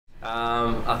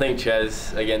I think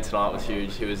Ches again tonight was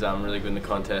huge. He was really good in the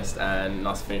contest and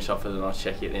nice to finish off with a nice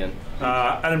checky at the end.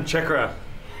 Adam Cerra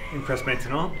impressed me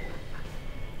tonight.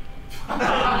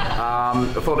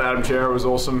 I thought Adam Cerra was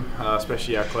awesome,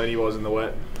 especially how clean he was in the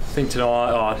wet. I think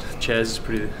tonight, Ches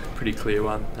pretty clear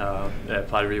one.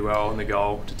 Played really well on the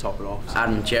goal to top it off. So.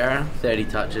 Adam Cerra, 30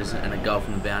 touches and a goal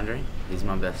from the boundary. He's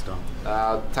my best on.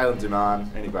 Taylor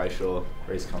Duman, Andy Brayshaw,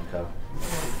 Reece Conco.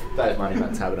 Dave Money,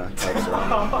 Matt Tabiner,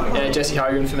 Yeah, Jesse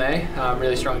Hogan for me.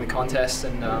 Really strong in the contest,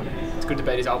 and it's good to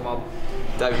beat his old mob.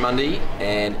 David Mundy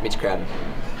and Mitch Crowden.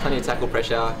 Plenty of tackle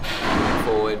pressure,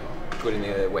 forward, good in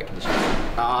the wet conditions.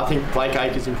 I think Blake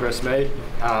Acres impressed me.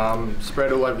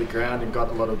 Spread all over the ground and got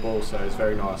a lot of balls, so it's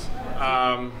very nice.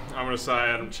 I'm going to say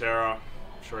Adam Cerra. I'm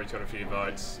sure he's got a few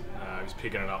votes. He's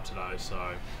picking it up today,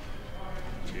 so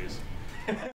cheers.